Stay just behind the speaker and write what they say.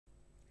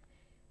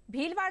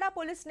Bhilwara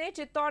police ने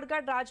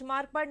चित्तौड़गढ़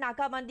राजमार्ग पर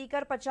नाकाबंदी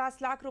कर 50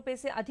 लाख रुपए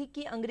से अधिक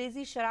की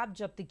अंग्रेजी शराब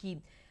जब्त की।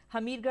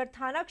 हमीरगढ़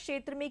थाना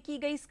क्षेत्र में की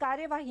गई इस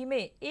कार्यवाही में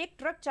एक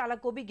ट्रक चालक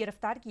को भी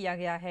गिरफ्तार किया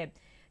गया है।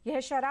 यह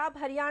शराब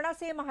हरियाणा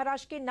से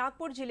महाराष्ट्र के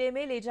नागपुर जिले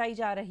में ले जाई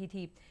जा रही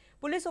थी।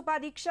 पुलिस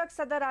उपाधीक्षक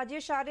सदर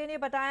राजेश आर्य ने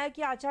बताया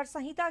कि आचार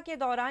संहिता के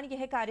दौरान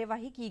यह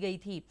कार्यवाही की गई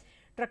थी।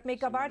 ट्रक में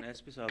कबाड़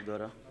एसपी साहब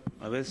द्वारा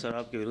अवैध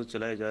शराब के विरुद्ध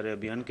चलाए जा रहे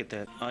अभियान के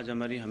तहत आज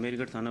हमारी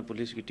हमीरगढ़ थाना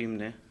पुलिस की टीम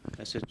ने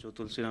एसएचओ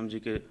तुलसीराम जी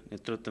के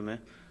नेतृत्व में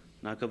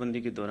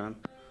नाकाबंदी के दौरान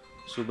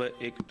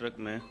सुबह एक ट्रक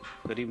में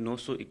करीब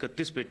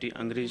 931 पेटी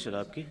अंग्रेजी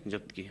शराब की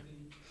जब्त की है।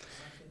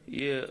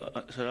 ये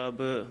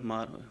शराब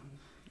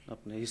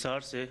अपने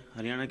हिसार से,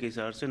 हरियाणा के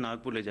हिसार से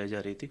नागपुर ले जाई जा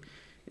रही थी।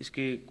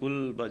 इसकी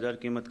कुल बाजार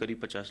कीमत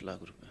करीब 50 लाख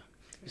रुपए।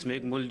 इसमें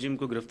एक मुलजिम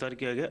को गिरफ्तार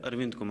किया गया,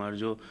 अरविंद कुमार,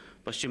 जो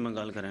पश्चिम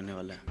बंगाल का रहने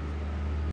वाला है।